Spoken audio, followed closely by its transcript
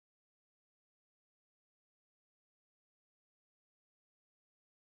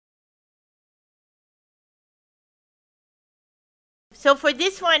So for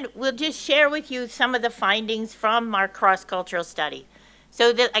this one, we'll just share with you some of the findings from our cross-cultural study.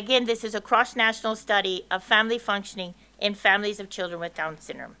 So again, this is a cross-national study of family functioning in families of children with Down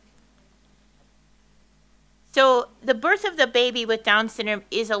syndrome. So the birth of the baby with Down syndrome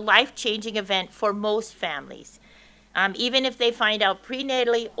is a life-changing event for most families, even if they find out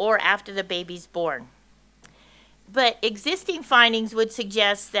prenatally or after the baby's born. But existing findings would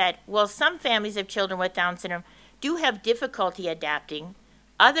suggest that while some families of children with Down syndrome do have difficulty adapting,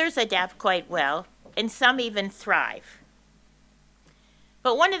 others adapt quite well, and some even thrive.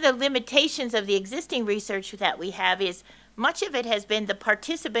 But one of the limitations of the existing research that we have is much of it has been the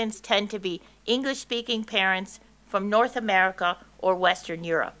participants tend to be English-speaking parents from North America or Western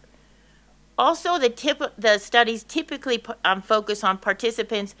Europe. Also, the studies typically focus on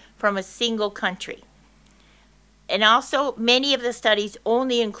participants from a single country. And also, many of the studies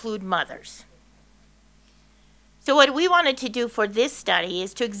only include mothers. So what we wanted to do for this study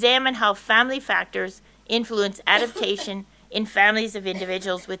is to examine how family factors influence adaptation in families of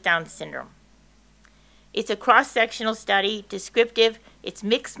individuals with Down syndrome. It's a cross-sectional study, descriptive, it's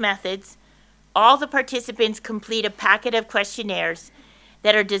mixed methods. All the participants complete a packet of questionnaires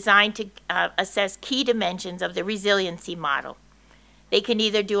that are designed to assess key dimensions of the resiliency model. They can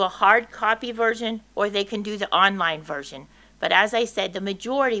either do a hard copy version or they can do the online version. But as I said, the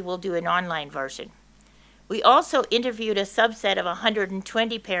majority will do an online version. We also interviewed a subset of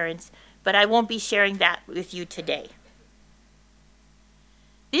 120 parents, but I won't be sharing that with you today.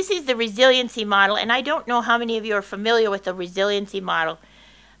 This is the resiliency model, and I don't know how many of you are familiar with the resiliency model,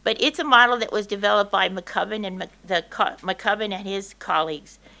 but it's a model that was developed by McCubbin and his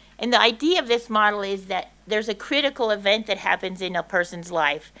colleagues. And the idea of this model is that there's a critical event that happens in a person's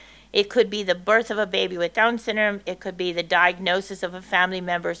life. It could be the birth of a baby with Down syndrome. It could be the diagnosis of a family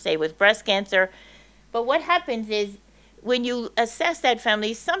member, say, with breast cancer. But what happens is when you assess that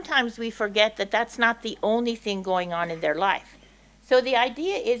family, sometimes we forget that that's not the only thing going on in their life. So the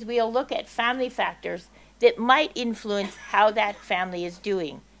idea is we'll look at family factors that might influence how that family is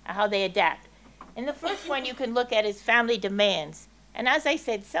doing, how they adapt. And the first one you can look at is family demands. And as I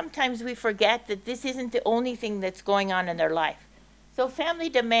said, sometimes we forget that this isn't the only thing that's going on in their life. So family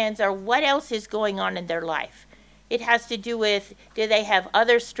demands are what else is going on in their life. It has to do with, do they have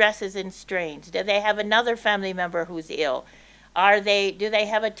other stresses and strains? Do they have another family member who's ill? Do they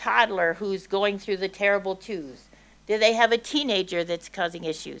have a toddler who's going through the terrible twos? Do they have a teenager that's causing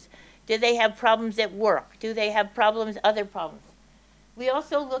issues? Do they have problems at work? Do they have problems, other problems? We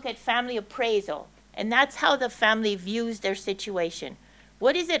also look at family appraisal, and that's how the family views their situation.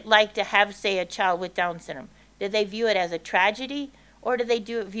 What is it like to have, say, a child with Down syndrome? Do they view it as a tragedy, or do they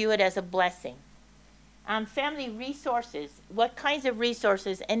view it as a blessing? Family resources, what kinds of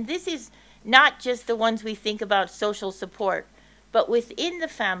resources? And this is not just the ones we think about social support, but within the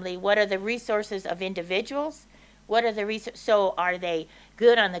family, what are the resources of individuals? What are the resources? So are they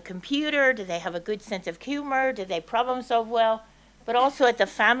good on the computer? Do they have a good sense of humor? Do they problem solve well? But also at the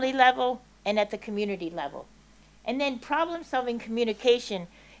family level and at the community level. And then problem solving communication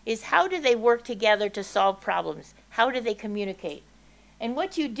is how do they work together to solve problems? How do they communicate? And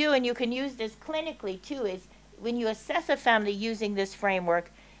what you do, and you can use this clinically too, is when you assess a family using this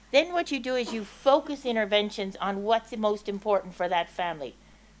framework, then what you do is you focus interventions on what's the most important for that family.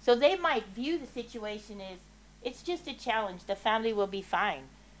 So they might view the situation as, it's just a challenge, the family will be fine.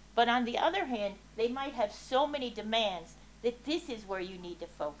 But on the other hand, they might have so many demands that this is where you need to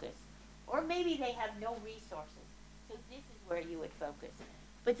focus. Or maybe they have no resources, so this is where you would focus.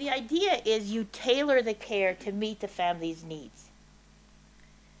 But the idea is you tailor the care to meet the family's needs.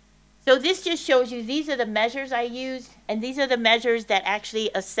 So this just shows you, these are the measures I used, and these are the measures that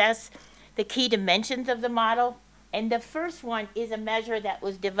actually assess the key dimensions of the model. And the first one is a measure that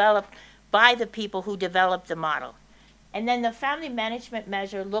was developed by the people who developed the model. And then the family management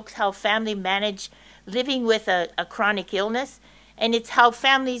measure looks how family manage living with a chronic illness, and it's how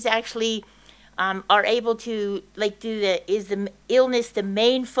families actually are able to, like, is the illness the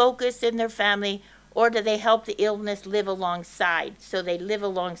main focus in their family, or do they help the illness live alongside? So they live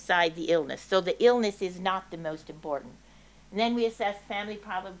alongside the illness. So the illness is not the most important. And then we assess family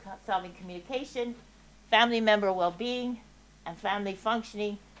problem-solving communication, family member well-being, and family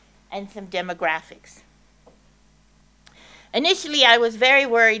functioning, and some demographics. Initially, I was very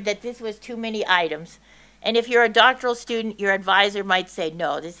worried that this was too many items. And if you're a doctoral student, your advisor might say,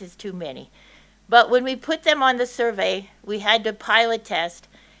 no, this is too many. But when we put them on the survey, we had to pilot test,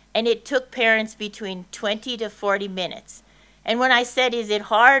 and it took parents between 20 to 40 minutes. And when I said, is it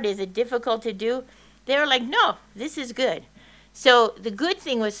hard, is it difficult to do, they were like, no, this is good. So the good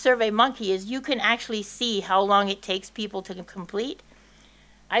thing with SurveyMonkey is you can actually see how long it takes people to complete.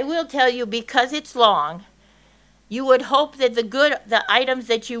 I will tell you, because it's long, you would hope that the items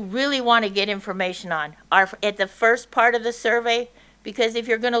that you really want to get information on are at the first part of the survey, because if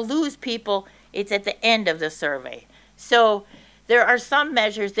you're going to lose people, it's at the end of the survey. So there are some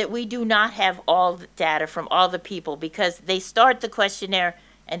measures that we do not have all the data from all the people because they start the questionnaire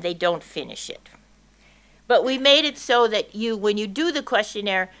and they don't finish it. But we made it so that when you do the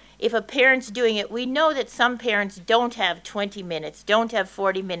questionnaire, if a parent's doing it, we know that some parents don't have 20 minutes, don't have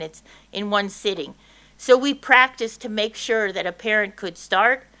 40 minutes in one sitting. So we practiced to make sure that a parent could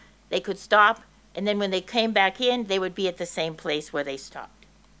start, they could stop, and then when they came back in, they would be at the same place where they stopped.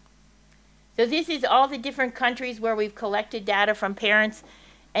 So this is all the different countries where we've collected data from parents,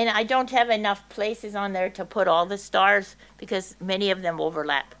 and I don't have enough places on there to put all the stars because many of them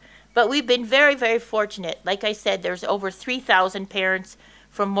overlap. But we've been very, very fortunate. Like I said, there's over 3,000 parents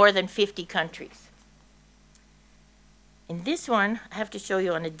from more than 50 countries. In this one, I have to show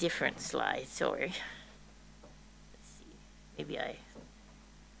you on a different slide, sorry. Maybe okay,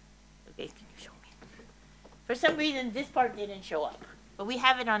 can you show me? For some reason, this part didn't show up, but we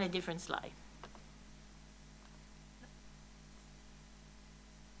have it on a different slide.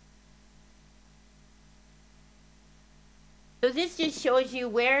 So this just shows you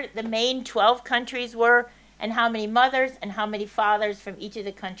where the main 12 countries were and how many mothers and how many fathers from each of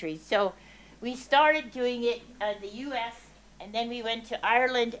the countries. So we started doing it in the US, and then we went to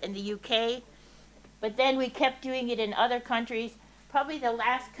Ireland and the UK. But then we kept doing it in other countries. Probably the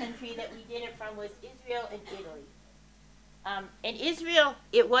last country that we did it from was Israel and Italy. In Israel,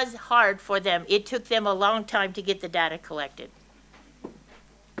 it was hard for them. It took them a long time to get the data collected.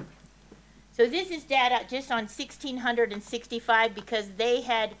 So this is data just on 1,665 because they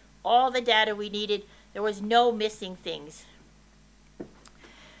had all the data we needed. There was no missing things.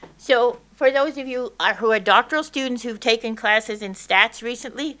 So for those of you who are doctoral students who've taken classes in stats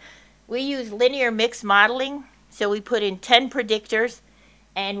recently, we use linear mixed modeling, so we put in 10 predictors,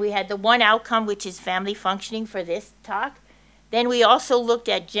 and we had the one outcome, which is family functioning for this talk. Then we also looked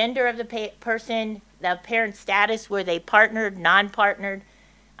at gender of the person, the parent status, were they partnered, non-partnered,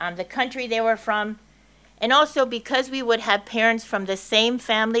 the country they were from, and also because we would have parents from the same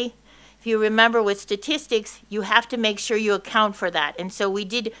family, if you remember with statistics, you have to make sure you account for that. And so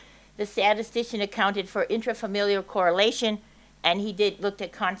the statistician accounted for intrafamilial correlation, and he looked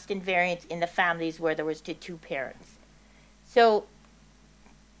at constant variance in the families where there was two parents. So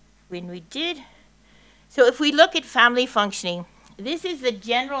if we look at family functioning, this is the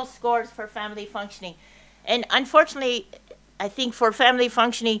general scores for family functioning. And unfortunately, I think for family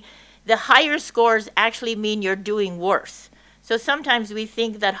functioning, the higher scores actually mean you're doing worse. So sometimes we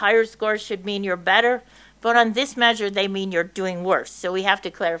think that higher scores should mean you're better, but on this measure, they mean you're doing worse. So we have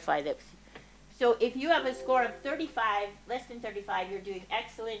to clarify this. So if you have a score of 35, less than 35, you're doing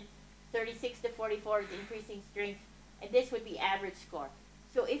excellent. 36 to 44 is increasing strength, and this would be average score.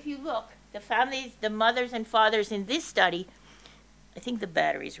 So if you look, the families, the mothers and fathers in this study, I think the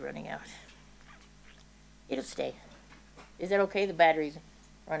battery's running out. It'll stay. Is that okay? The battery's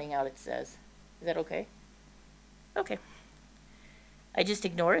running out, it says. Is that okay? Okay. I just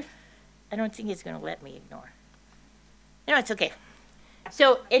ignore it. I don't think it's going to let me ignore. No, it's okay.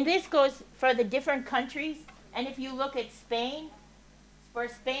 So, and this goes for the different countries. And if you look at Spain, for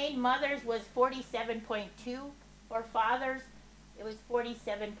Spain, mothers was 47.2. For fathers, it was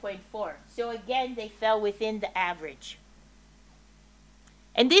 47.4. So again, they fell within the average.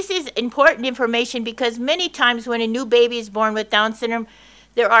 And this is important information because many times when a new baby is born with Down syndrome,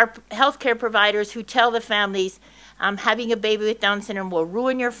 there are healthcare providers who tell the families, having a baby with Down syndrome will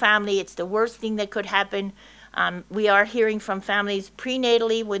ruin your family. It's the worst thing that could happen. We are hearing from families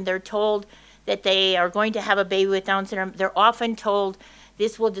prenatally when they're told that they are going to have a baby with Down syndrome. They're often told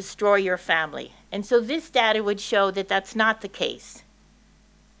this will destroy your family. And so this data would show that that's not the case.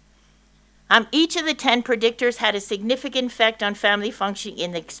 Each of the 10 predictors had a significant effect on family functioning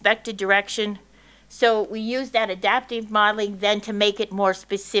in the expected direction. So we used that adaptive modeling then to make it more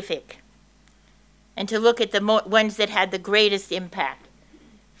specific and to look at the ones that had the greatest impact.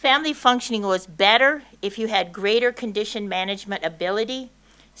 Family functioning was better if you had greater condition management ability.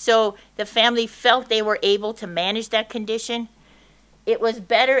 So the family felt they were able to manage that condition. It was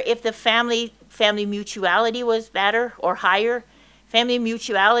better if the family mutuality was better or higher. Family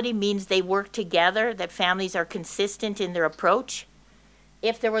mutuality means they work together, that families are consistent in their approach.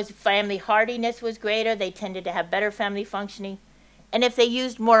 If there was family hardiness was greater, they tended to have better family functioning. And if they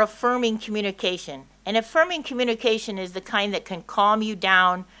used more affirming communication. And affirming communication is the kind that can calm you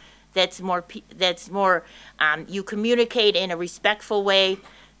down, you communicate in a respectful way.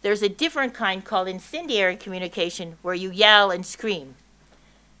 There's a different kind called incendiary communication where you yell and scream.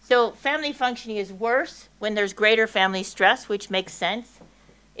 So family functioning is worse when there's greater family stress, which makes sense.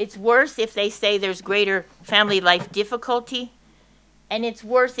 It's worse if they say there's greater family life difficulty. And it's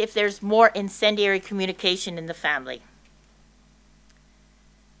worse if there's more incendiary communication in the family.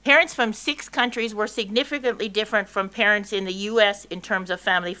 Parents from 6 countries were significantly different from parents in the U.S. in terms of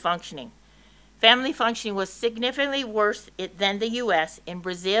family functioning. Family functioning was significantly worse than the U.S. in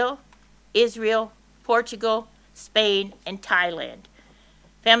Brazil, Israel, Portugal, Spain, and Thailand.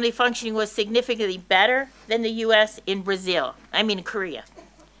 Family functioning was significantly better than the U.S. in Korea.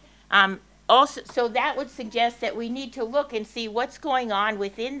 Also, so that would suggest that we need to look and see what's going on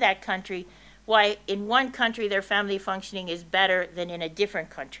within that country, why in one country their family functioning is better than in a different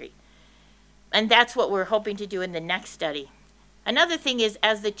country. And that's what we're hoping to do in the next study. Another thing is,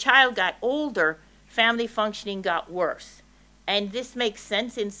 as the child got older, family functioning got worse. And this makes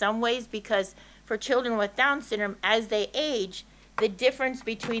sense in some ways because for children with Down syndrome, as they age, the difference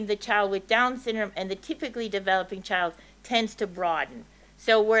between the child with Down syndrome and the typically developing child tends to broaden.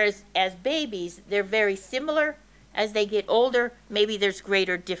 So whereas as babies, they're very similar, as they get older, maybe there's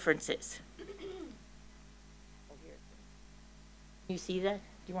greater differences. You see that? Do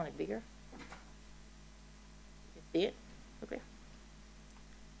you want it bigger? You see it? Okay.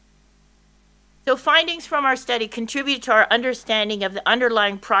 So findings from our study contribute to our understanding of the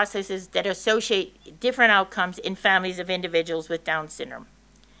underlying processes that associate different outcomes in families of individuals with Down syndrome.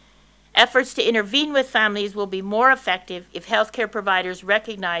 Efforts to intervene with families will be more effective if healthcare providers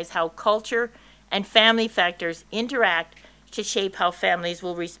recognize how culture and family factors interact to shape how families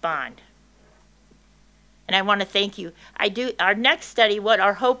will respond. And I want to thank you. Our next study, what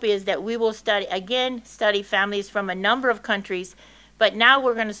our hope is that we will study families from a number of countries, but now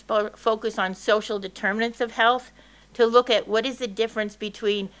we're going to focus on social determinants of health to look at what is the difference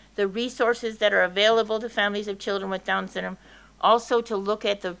between the resources that are available to families of children with Down syndrome, also to look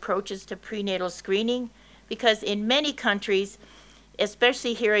at the approaches to prenatal screening, because in many countries,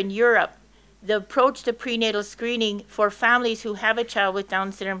 especially here in Europe, the approach to prenatal screening for families who have a child with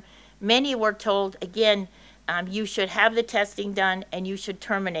Down syndrome, many were told, again, you should have the testing done and you should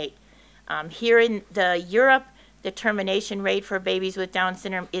terminate. Here in Europe, the termination rate for babies with Down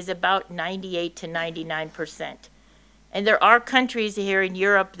syndrome is about 98 to 99%. And there are countries here in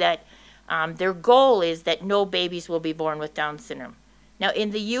Europe that their goal is that no babies will be born with Down syndrome. Now,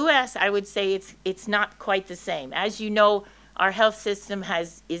 in the U.S., I would say it's not quite the same. As you know, our health system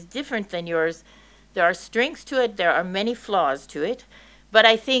is different than yours. There are strengths to it. There are many flaws to it. But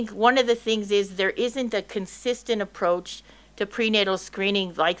I think one of the things is there isn't a consistent approach to prenatal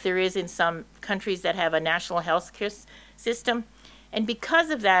screening like there is in some countries that have a national health care system. And because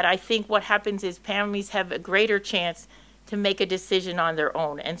of that, I think what happens is families have a greater chance to make a decision on their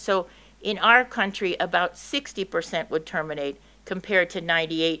own. And so in our country, about 60% would terminate compared to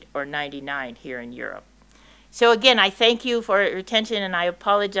 98 or 99 here in Europe. So again, I thank you for your attention, and I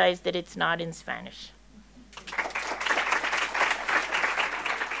apologize that it's not in Spanish.